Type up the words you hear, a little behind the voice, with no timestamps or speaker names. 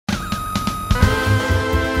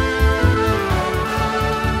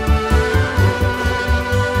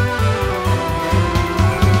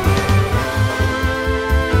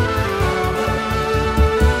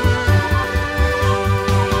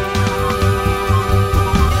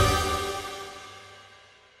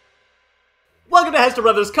Hester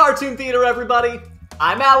Bros Cartoon Theater, everybody!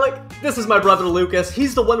 I'm Alec, this is my brother Lucas.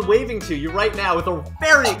 He's the one waving to you right now with a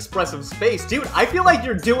very expressive face. Dude, I feel like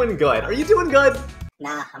you're doing good. Are you doing good?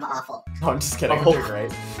 Nah, I'm awful. No, I'm just kidding. Oh, I'm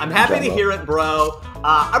great. I'm happy to hear it, bro.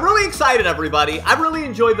 I'm really excited, everybody. I really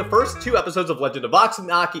enjoyed the first 2 episodes of Legend of Vox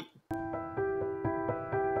Machina.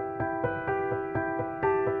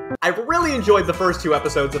 I really enjoyed the first 2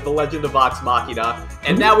 episodes of The Legend of Vox Machina,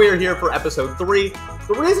 and now we are here for episode 3.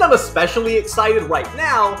 The reason I'm especially excited right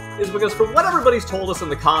now is because from what everybody's told us in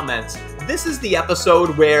the comments, this is the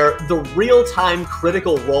episode where the real-time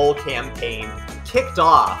Critical Role campaign kicked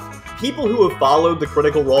off. People who have followed the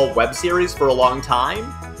Critical Role web series for a long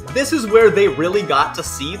time, this is where they really got to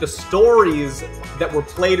see the stories that were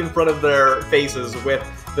played in front of their faces with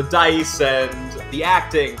the dice and the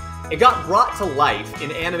acting. It got brought to life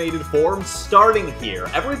in animated form starting here.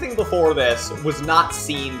 Everything before this was not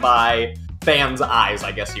seen by fans' eyes,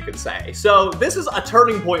 I guess you could say. So this is a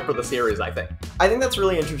turning point for the series, I think. I think that's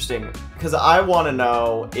really interesting, because I want to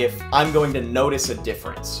know if I'm going to notice a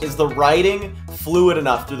difference. Is the writing fluid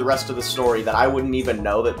enough through the rest of the story that I wouldn't even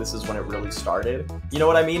know that this is when it really started? You know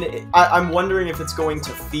what I mean? I'm wondering if it's going to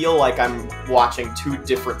feel like I'm watching 2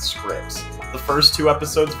 different scripts. The first 2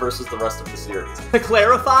 episodes versus the rest of the series. To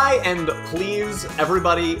clarify, and please,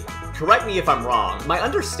 everybody, correct me if I'm wrong, my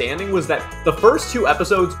understanding was that the first 2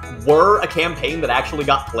 episodes were a campaign that actually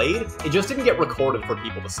got played. It just didn't get recorded for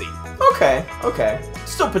people to see. Okay.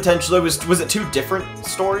 Still potentially, was it 2 different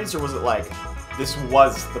stories, or was it like, this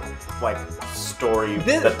was the, story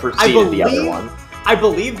that preceded the other one? I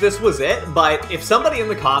believe this was it, but if somebody in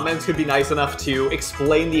the comments could be nice enough to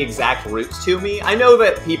explain the exact roots to me, I know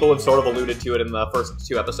that people have sort of alluded to it in the first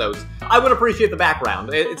 2 episodes. I would appreciate the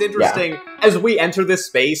background. It's interesting as we enter this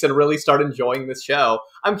space and really start enjoying this show.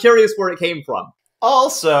 I'm curious where it came from.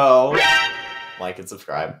 Also, like and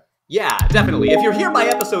subscribe. Yeah, definitely. If you're here by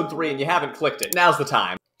episode 3 and you haven't clicked it, now's the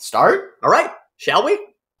time. Start? All right, shall we?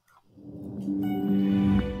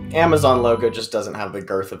 Amazon logo just doesn't have the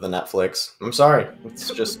girth of the Netflix. I'm sorry.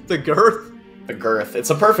 It's just... The girth? The girth. It's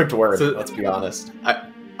a perfect word, let's be honest.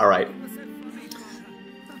 Alright.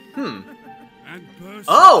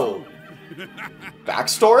 Oh!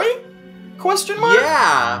 Backstory? Question mark?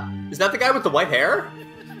 Yeah! Is that the guy with the white hair?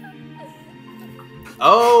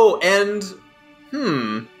 Oh, and...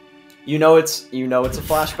 You know it's a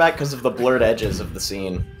flashback because of the blurred edges of the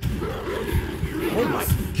scene. Oh my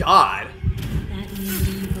god!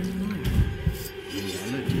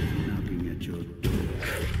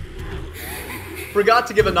 Forgot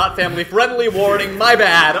to give a not family friendly warning, my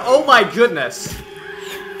bad. Oh my goodness.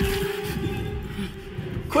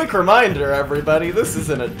 Quick reminder, everybody, this is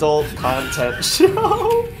an adult content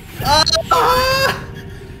show.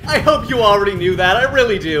 I hope you already knew that, I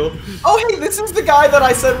really do. Oh hey, this is the guy that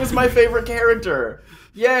I said was my favorite character.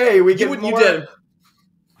 Yay, we get more. You did.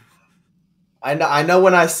 I know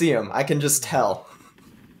when I see him, I can just tell.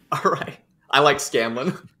 Alright, I like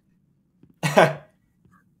Scanlan.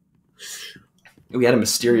 We had a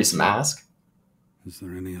mysterious mask. Is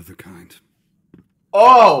there any other kind?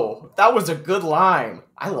 Oh, that was a good line.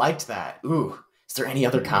 I liked that. Ooh, is there any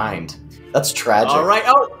other kind? That's tragic. All right.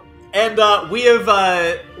 Oh, and we have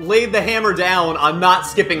laid the hammer down on not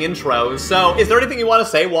skipping intros. So, is there anything you want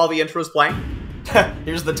to say while the intro's playing?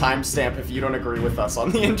 Here's the timestamp if you don't agree with us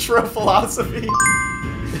on the intro philosophy.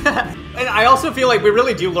 And I also feel like we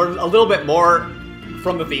really do learn a little bit more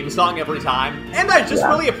from the theme song every time. And I just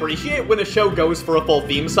really appreciate when a show goes for a full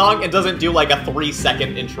theme song and doesn't do like a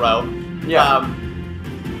 3-second intro. Yeah.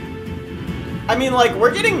 I mean, like,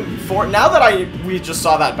 we're getting now that we just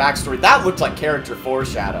saw that backstory, that looked like character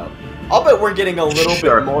foreshadow. I'll bet we're getting a little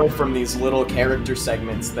bit more from these little character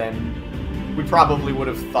segments than we probably would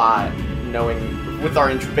have thought, knowing with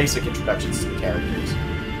our basic introductions to the characters.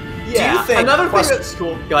 Yeah. Do you think, another thing that's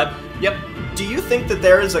cool. Go ahead. Yep. Do you think that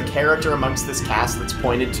there is a character amongst this cast that's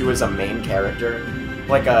pointed to as a main character?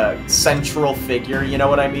 Like a central figure, you know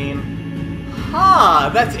what I mean? Huh,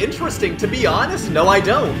 that's interesting. To be honest, no I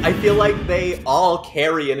don't. I feel like they all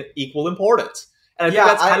carry an equal importance. And I think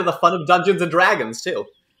that's kind of the fun of Dungeons & Dragons, too.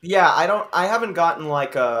 Yeah, I haven't gotten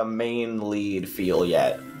like a main lead feel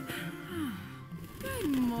yet.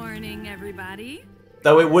 Good morning, everybody.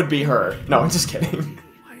 Though it would be her. No, I'm just kidding.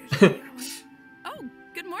 Oh,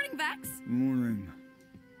 good morning, Vax. Morning.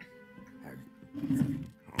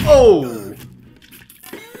 Oh!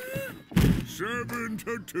 7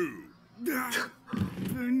 to 2. I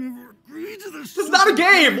never agreed to this. It's not a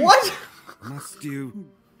game! What? Must you?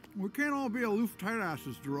 We can't all be aloof tight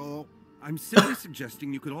asses, Droll. I'm simply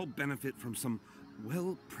suggesting you could all benefit from some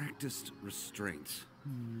well-practiced restraint.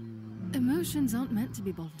 Emotions aren't meant to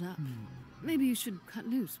be bottled up. Maybe you should cut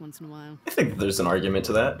loose once in a while. I think there's an argument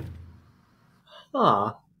to that.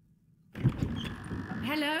 Huh.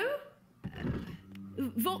 Hello?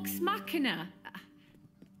 Vox Machina.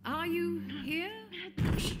 Are you here?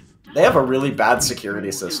 They have a really bad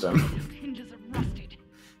security system.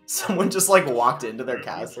 Someone just like walked into their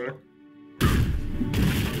castle.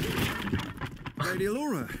 Lady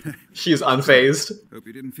Laura. She's unfazed. Hope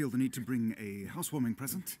you didn't feel the need to bring a housewarming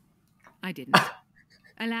present. I didn't.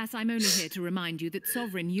 Alas, I'm only here to remind you that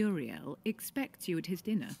Sovereign Uriel expects you at his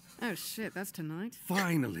dinner. Oh shit, that's tonight.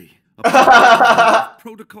 Finally.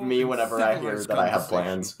 Protocol. Me whenever I hear that I have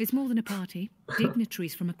plans. It's more than a party.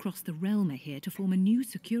 Dignitaries from across the realm are here to form a new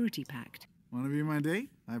security pact. Want to be my date?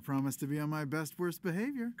 I promise to be on my best worst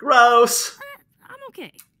behavior. Gross. I'm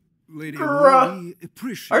okay. Lady Laura, we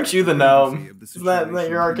appreciate. Aren't you the gnome? Is that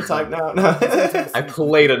your archetype now? No. I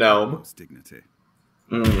played a gnome. Dignity.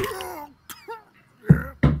 Good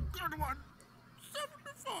one.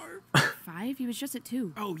 75. 5? He was just at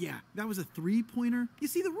 2. Oh yeah, that was a 3-pointer. You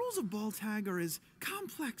see, the rules of ball tag are as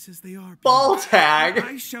complex as they are. Ball tag.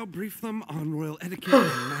 I shall brief them on royal etiquette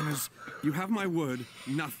and manners. You have my word,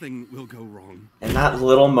 nothing will go wrong. And that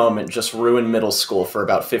little moment just ruined middle school for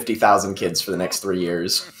about 50,000 kids for the next 3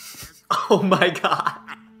 years. Oh my god.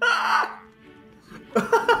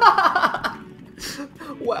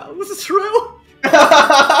 Wow, this is true?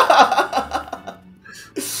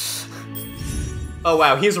 Oh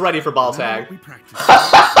wow, he's ready for ball tag. We practice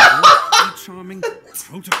a charming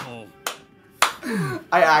protocol.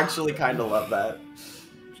 I actually kind of love that.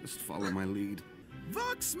 Just follow my lead.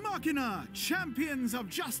 Vox Machina, champions of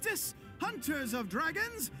justice, hunters of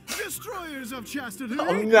dragons, destroyers of chastity.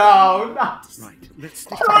 Oh no, not Right, let's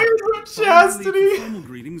stick destroyers of chastity. formal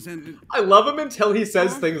greetings and I love him until he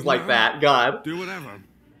says things like that. God. do whatever.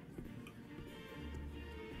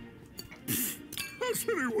 How's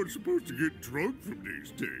anyone supposed to get drunk from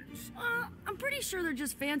these things? I'm pretty sure they're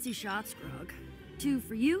just fancy shots, Grog. 2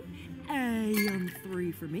 for you, and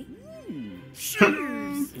 3 for me.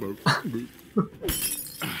 Cheers! What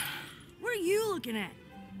are you looking at?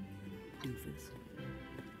 Doofus.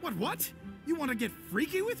 What? You want to get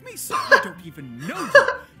freaky with me? So I don't even know you.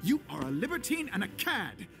 You are a libertine and a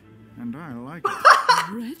cad. And I like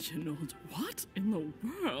it. Reginald, what in the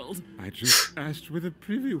world? I just asked where the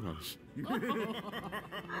preview was.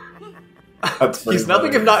 He's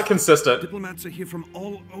nothing if not consistent. Diplomats are here from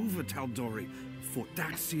all over Taldori. Fort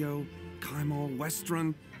Daxio, Kaimor,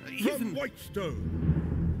 Westron, even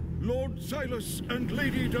Whitestone. Lord Silas and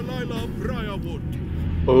Lady Delilah Briarwood.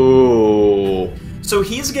 Ooh. So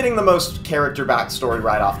he's getting the most character backstory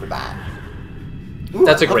right off the bat. Ooh,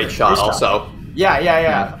 That's a great shot also. Yeah.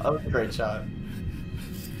 That was a great shot.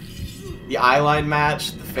 The eyeline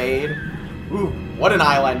match, the fade. Ooh, what an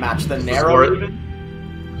eyeline match. The narrow even.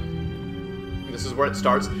 This is where it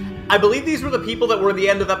starts. I believe these were the people that were at the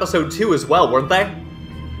end of episode 2 as well, weren't they?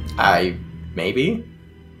 Maybe.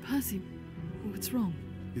 Percy, what's wrong?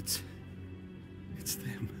 It's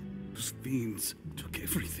them. Those fiends took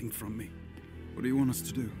everything from me. What do you want us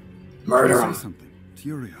to do? Murder Say him. something. To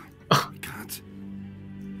Uriel. We can't.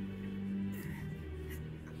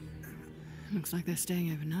 Looks like they're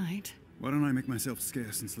staying overnight. Why don't I make myself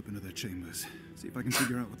scarce and slip into their chambers? See if I can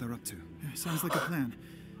figure out what they're up to. Yeah, sounds like a plan.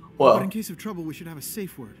 Well, But in case of trouble, we should have a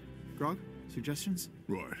safe word. Grog, suggestions?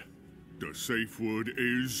 Right. The safe word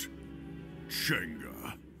is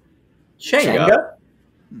Chenga. Chenga?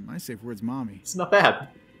 My safe word's mommy. It's not bad.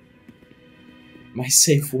 My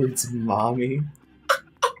safe word's mommy.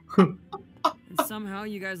 And somehow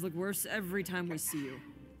you guys look worse every time we see you.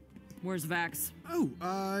 Where's Vax?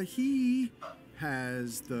 Oh, he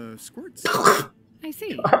has the squirts. I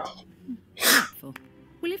see. Helpful.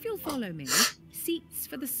 Well, if you'll follow me, seats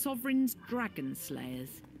for the Sovereign's Dragon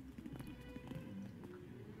Slayers.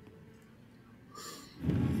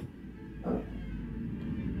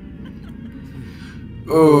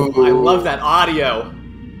 Ooh, I love that audio.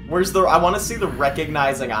 Where's the? I want to see the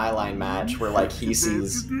recognizing eyeline match where like he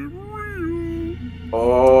sees.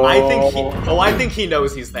 Oh. I think he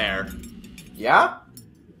knows he's there. Yeah.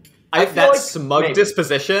 That like smug maybe.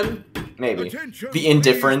 disposition. Maybe. Attention, The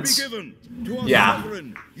indifference. please be given to our Yeah.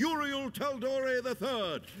 sovereign, Uriel Taldore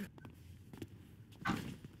III.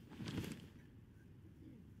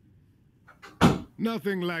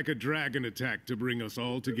 Nothing like a dragon attack to bring us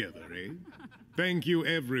all together, eh? Thank you,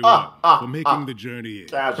 everyone, for making the journey in.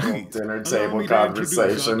 Casual dinner Allow table me to introduce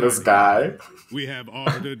conversation. our This guy. dining. We have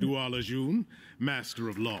Arbiter Dualajun, Master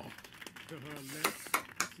of Law. To her left,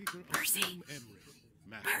 Seeker of Percy. Doom Emmerich,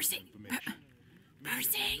 Master of Percy. Information.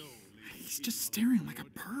 Percy! He's just staring like a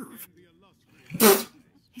perv.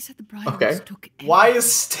 He said the Briars Okay. took Why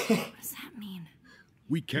everything. is What does that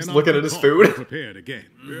We cannot He's looking at his be food. caught prepared again.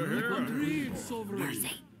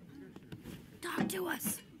 Percy, talk to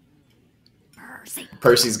us. Percy.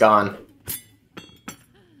 Percy's gone.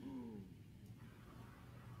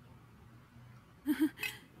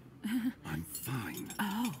 I'm fine.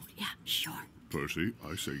 Oh, yeah, sure. Percy,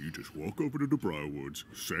 I say you just walk over to the Briarwoods,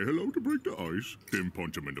 say hello to break the ice, then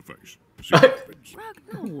punch him in the face. See what happens. Grog,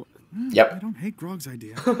 no. I Yep. don't hate Grog's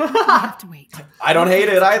idea. We have to wait. I don't hate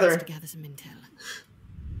it either. To gather some intel.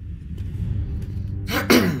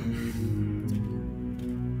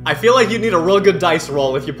 I feel like you need a real good dice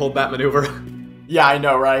roll if you pulled that maneuver. Yeah, I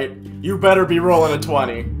know, right? You better be rolling a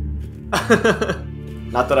 20.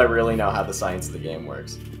 Not that I really know how the science of the game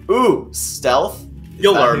works. Ooh, stealth?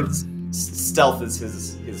 You'll learn. Stealth is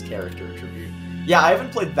his character attribute. Yeah, I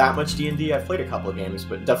haven't played that much D&D. I've played a couple of games,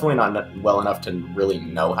 but definitely not well enough to really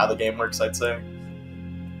know how the game works, I'd say.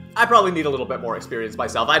 I probably need a little bit more experience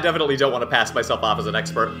myself. I definitely don't want to pass myself off as an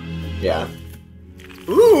expert. Yeah.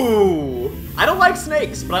 Ooh! I don't like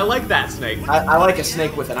snakes, but I like that snake. I like a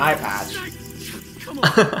snake with an eye patch.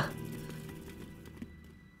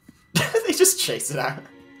 They just chase it out.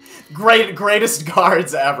 Greatest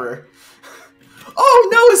guards ever. Oh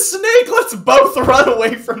no, a snake! Let's both run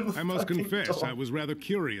away from the I must fucking confess, door. I was rather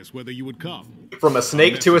curious whether you would come. From a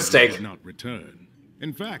snake to a Unless you steak. did not return.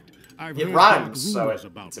 In fact, I've It heard rhymes, dark so rumors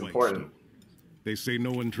about it's important. Whitestone. They say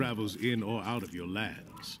no one travels in or out of your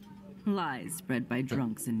lands. Lies spread by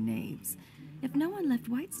drunks and knaves. If no one left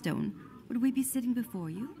Whitestone, would we be sitting before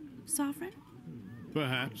you, Sovereign?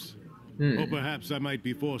 Perhaps. Or perhaps I might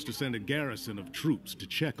be forced to send a garrison of troops to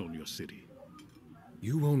check on your city.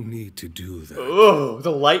 You won't need to do that. Ooh,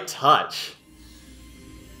 the light touch.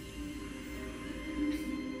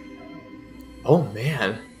 Oh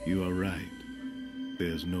man. You are right.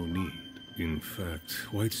 There's no need. In fact,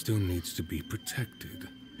 Whitestone needs to be protected.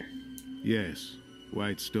 Yes,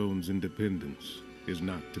 Whitestone's independence is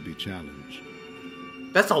not to be challenged.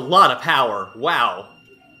 That's a lot of power. Wow.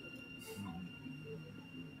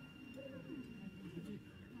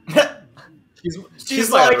 She's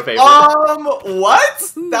my like, other favorite.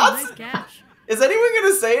 What? Ooh, That's... nice catch. Is anyone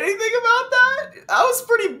gonna say anything about that? That was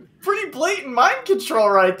pretty blatant mind control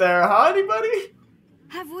right there, huh? Anybody?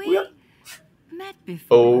 Have we Yep. met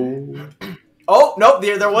before? Oh. Oh nope,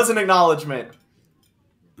 there was an acknowledgement.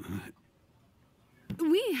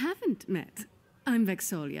 We haven't met. I'm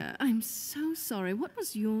Vexolia. I'm so sorry. What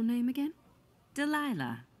was your name again?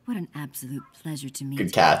 Delilah. What an absolute pleasure to meet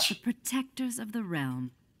Good catch. the protectors of the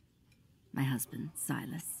realm. My husband,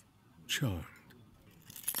 Silas. Charmed.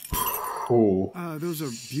 Ooh. Those are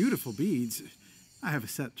beautiful beads. I have a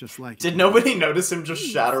set just like Did nobody notice him just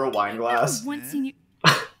shatter a wine glass? Once seen you.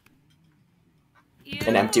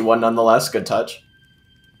 An empty one nonetheless, good touch.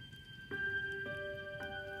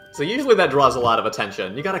 So usually that draws a lot of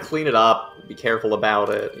attention. You gotta clean it up, be careful about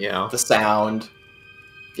it, you know. The sound.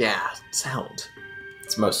 Yeah, sound.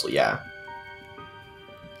 It's mostly, yeah.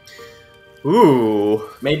 Ooh.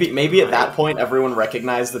 Maybe at that point everyone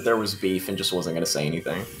recognized that there was beef and just wasn't gonna say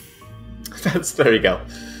anything. There you go.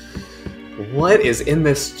 What is in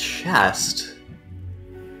this chest?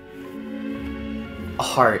 A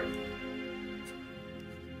heart.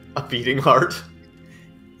 A beating heart?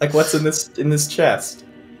 Like what's in this chest?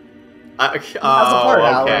 Oh, That's a heart,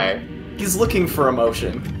 okay. Alan. He's looking for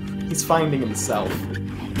emotion. He's finding himself.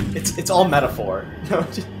 It's all metaphor.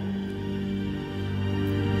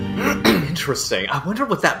 Interesting. I wonder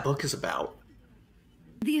what that book is about.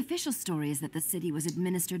 The official story is that the city was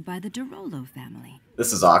administered by the Derolo family.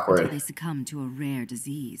 This is Until awkward. they succumbed to a rare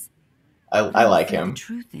disease. I like him. The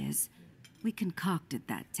truth is, we concocted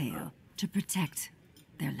that tale to protect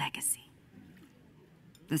their legacy.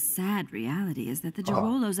 The sad reality is that the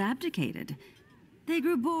Derolos abdicated. They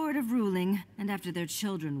grew bored of ruling, and after their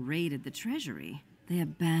children raided the treasury, they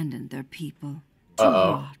abandoned their people to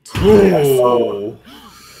rot. Ooh.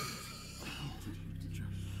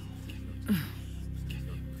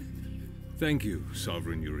 Thank you,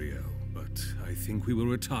 Sovereign Uriel, but I think we will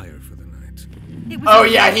retire for the night. It was Oh a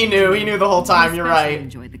yeah, he knew the whole time, you're especially right.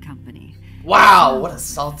 Enjoyed the company. Wow, what a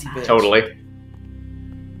salty bitch. Totally.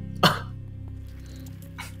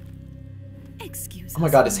 Excuse Oh my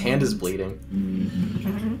us god, a his hand is moment.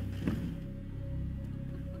 bleeding.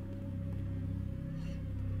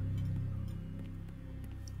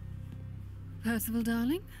 Percival,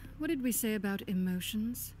 darling, what did we say about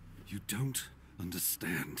emotions? You don't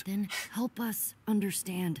understand. Then help us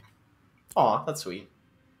understand. Aw, that's sweet.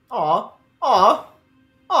 Aw, aw,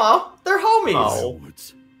 aw, they're homies. Oh.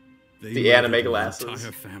 Cowards. They The anime murdered an glasses.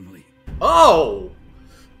 entire family. Oh!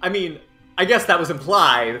 I mean, I guess that was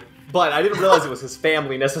implied, but I didn't realize it was his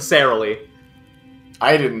family necessarily.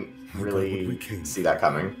 I didn't Oh, really God, what we came see that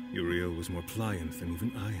coming. Uriel was more pliant than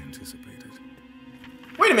even I anticipated.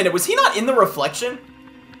 Wait a minute, was he not in the reflection?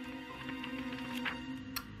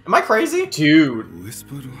 Am I crazy? Dude,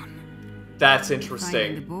 Whispered one. that's Finding the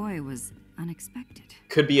interesting. boy was unexpected.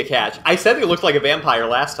 Could be a catch. I said he looked like a vampire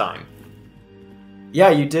last time. Yeah,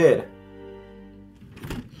 you did.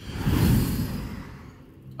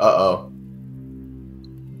 Uh-oh.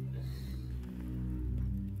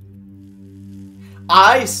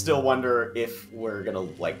 I still wonder if we're gonna,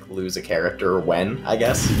 like, lose a character or when, I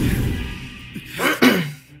guess.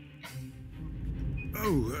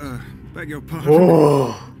 Beg your pardon.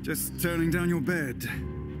 Oh. Just turning down your bed.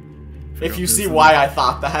 If you see why I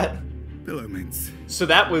thought that. Pillow mints. So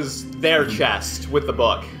that was their chest with the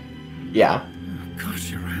book. Yeah. Oh,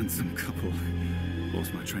 gosh, you're a handsome couple.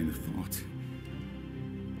 Lost my train of thought.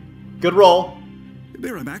 Good roll.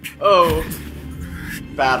 Be right back. Oh,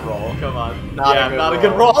 Bad roll. come on. Not yeah, a good not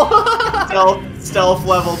roll. a good roll. Stealth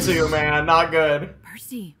level 2, man. Not good.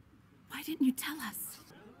 Percy, why didn't you tell us?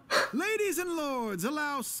 Ladies and lords,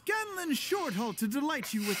 allow Scanlan Shorthalt to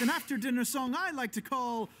delight you with an after-dinner song I like to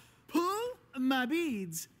call Pull My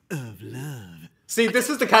Beads of Love. See, this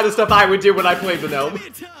is the kind of stuff I would do when I played the gnome.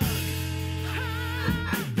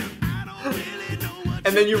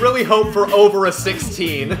 And then you really hope for over a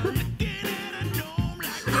 16.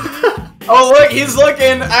 Oh, look, he's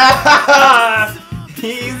looking.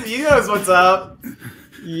 He knows what's up.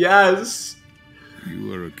 Yes.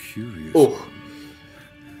 You are a curious. Oh.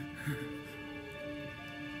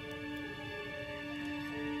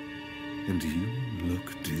 And you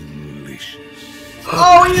look delicious.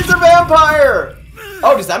 Oh, he's a vampire!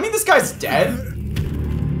 Oh, does that mean this guy's dead?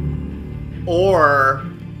 Or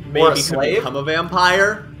maybe Or a could slave? become a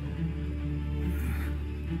vampire.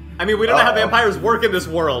 I mean, we don't know how vampires work in this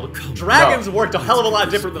world. Dragons worked a hell of a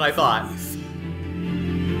lot different than I thought.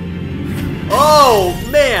 Oh,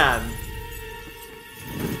 man!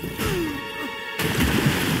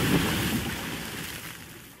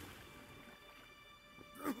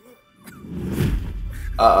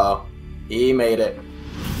 Uh-oh. He made it.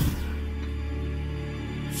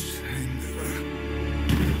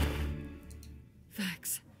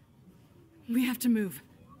 Vex, we have to move.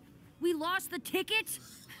 We lost the ticket?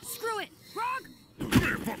 Screw it. Grog!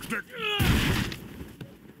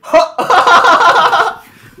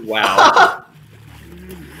 Wow.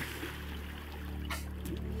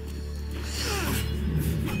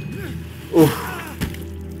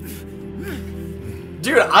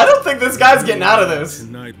 Dude, I don't think this guy's getting out of this.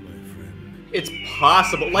 Tonight, my friend. It's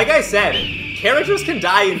possible. Like I said, characters can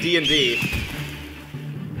die in D&D.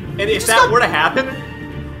 And if that were to happen,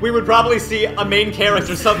 we would probably see a main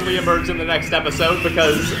character suddenly emerge in the next episode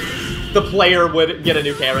because the player would get a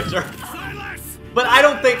new character. But I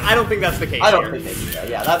don't think that's the case. I don't here. think they do that.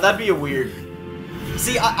 Yeah, that'd be a weird...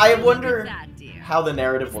 See, I wonder That, dear. how the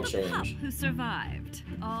narrative will Pup change. who survived,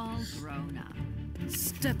 all grown up.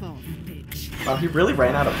 Step off, bitch. Oh, he really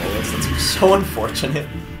ran out of bullets. That's so unfortunate.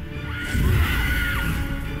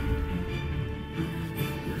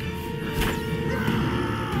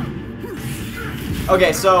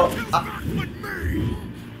 Okay, so...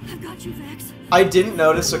 I've got you, Vex. I didn't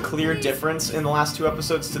notice a clear difference in the last 2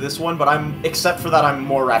 episodes to this one, but except for that, I'm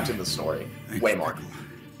more wrapped in the story. Way more.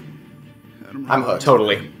 I'm hooked.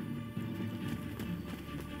 Totally.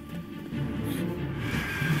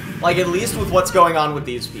 Like, at least with what's going on with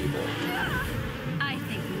these people. I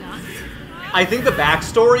think not. I think the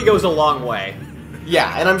backstory goes a long way.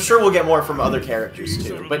 Yeah, and I'm sure we'll get more from other characters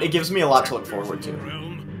too, but it gives me a lot to look forward to.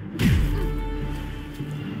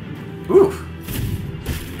 Ooh.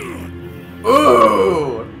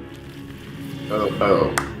 Ooh. Oh,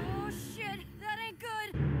 oh. Oh, shit. That ain't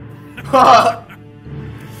good.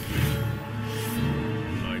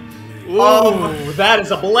 Ooh, that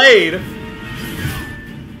is a blade.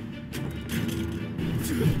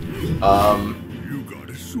 You got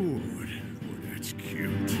a sword. Well, that's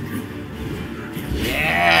cute.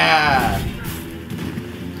 Yeah.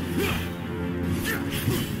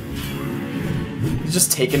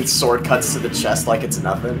 Just taking sword cuts to the chest like it's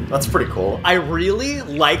nothing. That's pretty cool. I really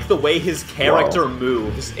like the way his character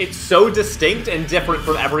moves. It's so distinct and different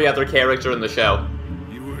from every other character in the show.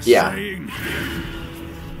 You were Yeah. saying?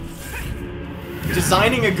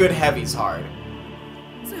 Designing a good heavy's hard.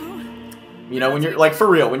 So, You know, when you're, like, for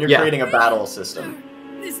real, when you're Yeah. creating a battle system.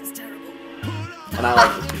 this is terrible. And I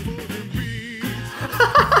like this.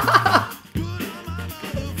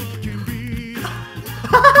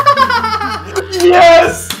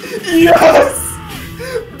 Yes! Yes!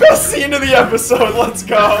 Best scene of the episode, let's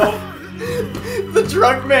go! The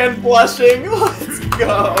drunk man blushing, let's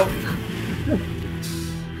go!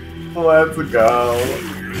 Let's go.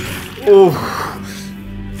 Ooh.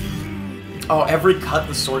 Oh, every cut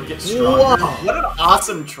the sword gets stronger. Whoa. What an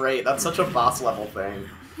awesome trait. That's such a boss level thing.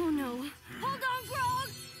 Oh no. Hold on, Grog!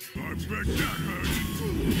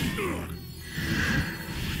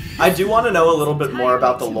 I do want to know a little bit more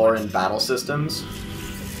about the lore and battle systems,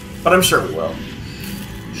 but I'm sure we will.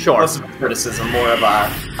 Sure. Less of a criticism, more of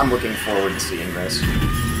a, I'm looking forward to seeing this.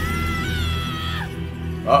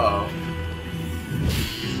 Uh-oh.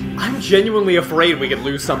 I'm genuinely afraid we could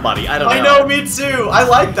lose somebody. I don't know. I know, me too! I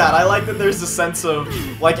like that. I like that there's a sense of,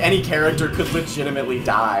 like, any character could legitimately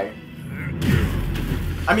die.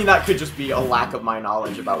 I mean, that could just be a lack of my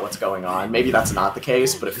knowledge about what's going on. Maybe that's not the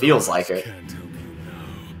case, but it feels like it.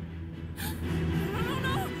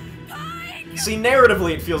 See,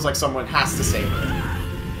 narratively, it feels like someone has to save her.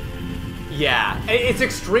 Yeah, it's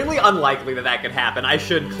extremely unlikely that that could happen. I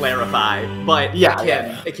should clarify, but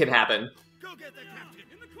yeah, it can happen. Go get the captain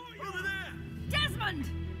in the court over there. Desmond!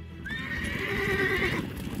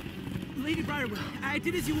 Lady Briarwood, I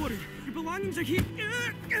did as you ordered. Your belongings are here.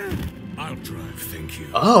 I'll drive, thank you.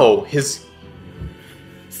 Oh, his...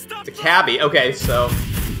 Stop the cabbie. Okay, so...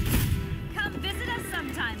 Come visit us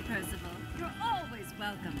sometime, Percival. You're always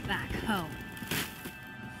welcome back home.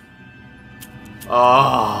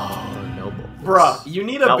 Oh, no. Bruh, you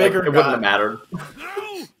need a bigger gun. It wouldn't have mattered.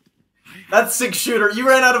 No! That's 6-shooter. You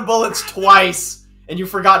ran out of bullets twice, and you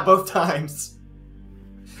forgot both times.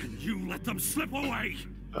 And you let them slip away.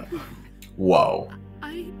 Whoa.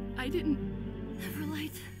 I didn't ever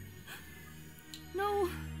light. No.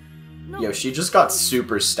 Yo, she just got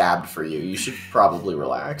super stabbed for you. You should probably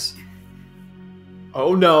relax.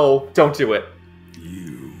 Oh no, don't do it.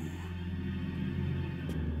 You.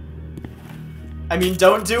 I mean,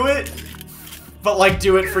 don't do it, but, like,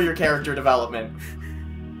 do it for your character development.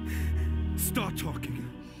 Start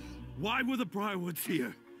talking. Why were the Briarwoods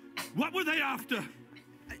here? What were they after?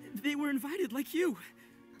 They were invited, like you,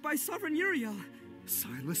 by Sovereign Uriel.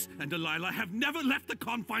 Silas and Delilah have never left the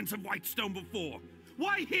confines of Whitestone before.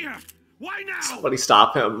 Why here? Why now? Somebody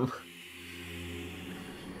stop him.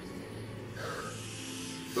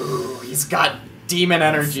 Ooh, he's got demon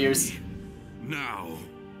energies. Now.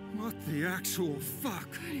 What the actual fuck?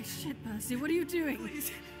 Holy shit, Percy, what are you doing?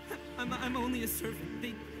 Please, I'm only a servant.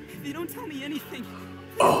 They don't tell me anything.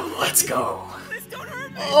 Oh, let's go. Please don't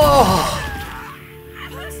hurt me. Oh.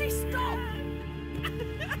 Percy, stop!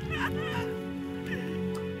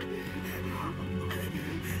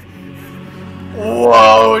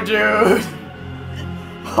 Whoa, dude.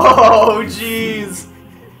 Oh, jeez.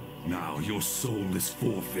 Now your soul is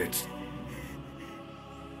forfeit.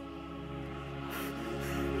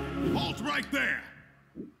 Halt right there!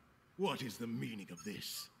 What is the meaning of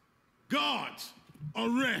this? Guards!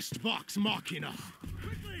 Arrest Vox Machina!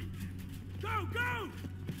 Quickly! Go, go!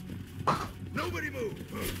 Nobody move!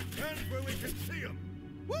 Turn where we can see him!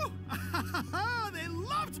 Woo! They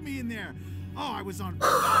loved me in there! Oh, I was on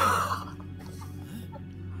fire!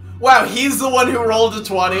 Wow, he's the one who rolled a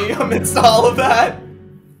 20 amidst all of that?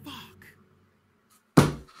 Fuck.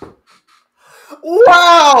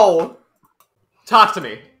 Wow! Talk to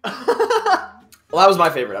me. Well, that was my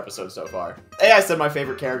favorite episode so far. A, I said my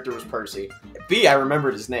favorite character was Percy. B, I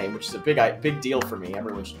remembered his name, which is a big deal for me.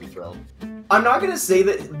 Everyone should be thrilled. I'm not gonna say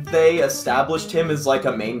that they established him as, like,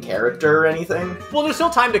 a main character or anything. Well, there's still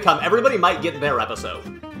time to come. Everybody might get their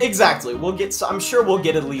episode. Exactly. I'm sure we'll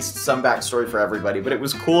get at least some backstory for everybody, but it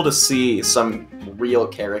was cool to see some real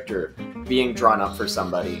character being drawn up for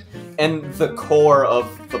somebody. And the core of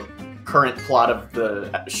the current plot of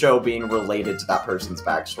the show being related to that person's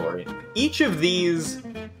backstory. Each of these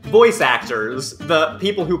voice actors, the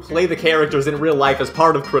people who play the characters in real life as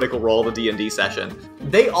part of Critical Role, the D&D session,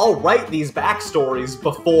 they all write these backstories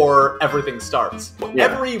before everything starts. Yeah.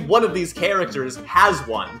 Every one of these characters has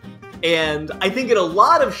one. And I think in a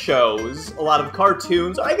lot of shows, a lot of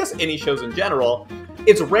cartoons, or I guess any shows in general,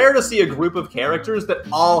 it's rare to see a group of characters that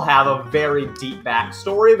all have a very deep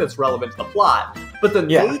backstory that's relevant to the plot. But the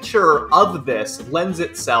nature of this lends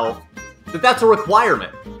itself that that's a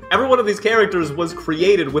requirement. Every one of these characters was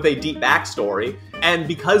created with a deep backstory, and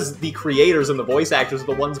because the creators and the voice actors are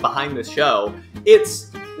the ones behind this show,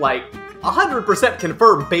 it's, like, 100%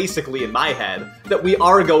 confirmed, basically, in my head, that we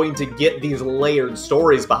are going to get these layered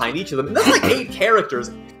stories behind each of them. And that's like 8 characters,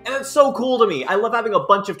 and it's so cool to me. I love having a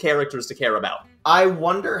bunch of characters to care about. I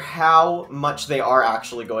wonder how much they are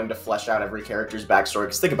actually going to flesh out every character's backstory,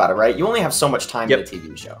 because think about it, right? You only have so much time in a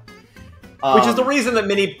TV show. Which is the reason that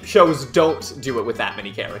many shows don't do it with that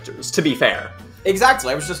many characters, to be fair.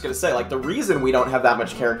 Exactly, I was just gonna say, like, the reason we don't have that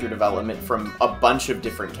much character development from a bunch of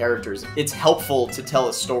different characters, it's helpful to tell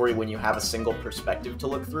a story when you have a single perspective to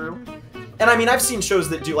look through. And I mean, I've seen shows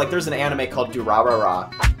that do, like, there's an anime called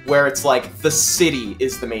Durarara, where it's like, the city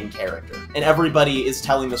is the main character, and everybody is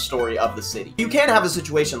telling the story of the city. You can have a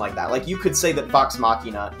situation like that, like, you could say that Vox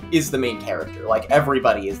Machina is the main character, like,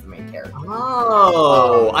 everybody is the main character.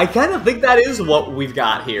 Oh, I kind of think that is what we've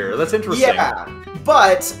got here. That's interesting. Yeah,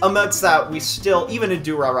 but amongst that, we still, even in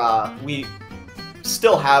Durarara, we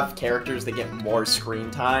still have characters that get more screen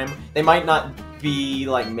time. They might not be,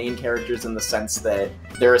 like, main characters in the sense that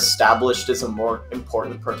they're established as a more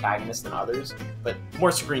important protagonist than others, but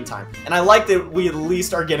more screen time. And I like that we at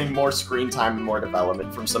least are getting more screen time and more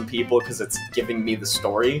development from some people, because it's giving me the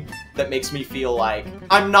story that makes me feel like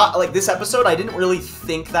I'm not, like, this episode, I didn't really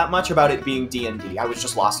think that much about it being D&D. I was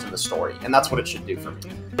just lost in the story, and that's what it should do for me.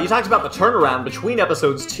 You talked about the turnaround between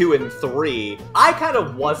episodes 2 and 3. I kind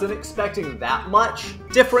of wasn't expecting that much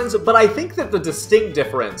difference, but I think that the distinct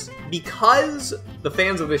difference, because the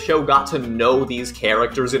fans of the show got to know these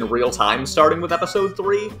characters in real time starting with episode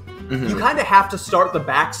 3, you kind of have to start the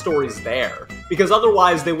backstories there, because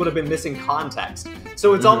otherwise they would have been missing context.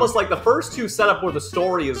 So it's almost like the first two set up where the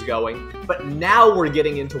story is going, but now we're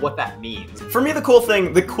getting into what that means. For me, the cool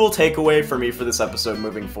takeaway for me for this episode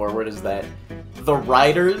moving forward is that the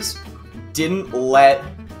writers didn't let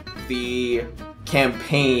the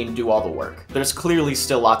campaign do all the work. There's clearly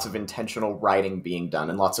still lots of intentional writing being done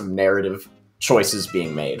and lots of narrative choices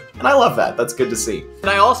being made. And I love that. That's good to see.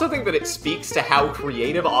 And I also think that it speaks to how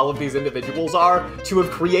creative all of these individuals are to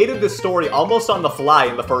have created this story almost on the fly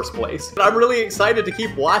in the first place. And I'm really excited to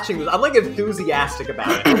keep watching this. I'm like enthusiastic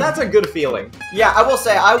about it. And that's a good feeling. Yeah, I will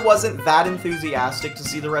say I wasn't that enthusiastic to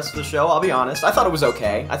see the rest of the show, I'll be honest. I thought it was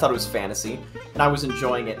okay. I thought it was fantasy, and I was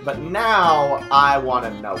enjoying it. But now I want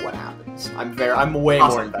to know what happens. I'm way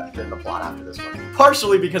more invested in the plot after this one.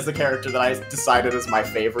 Partially because the character that I decided is my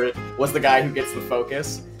favorite was the guy who gets the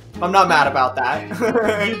focus. I'm not mad about that.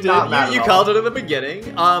 You did. You called it in the beginning.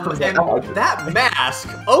 And that mask,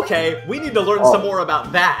 okay, we need to learn some more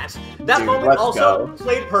about that. That moment also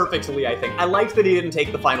played perfectly, I think. I liked that he didn't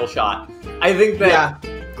take the final shot. I think that...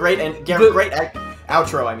 Yeah, great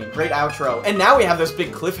outro, great outro. And now we have this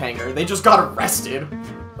big cliffhanger. They just got arrested.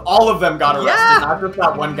 All of them got arrested, not just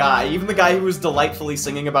that one guy. Even the guy who was delightfully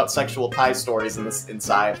singing about sexual pie stories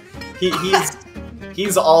inside.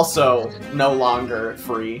 He's also no longer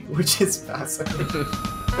free, which is fascinating.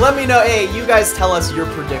 Let me know, hey, you guys tell us your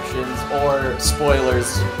predictions or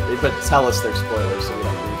spoilers, but tell us they're spoilers so we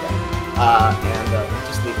don't read them. And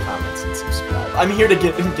just leave comments and subscribe. I'm here to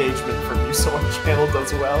get engagement from you so our channel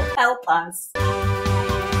does well. Help us.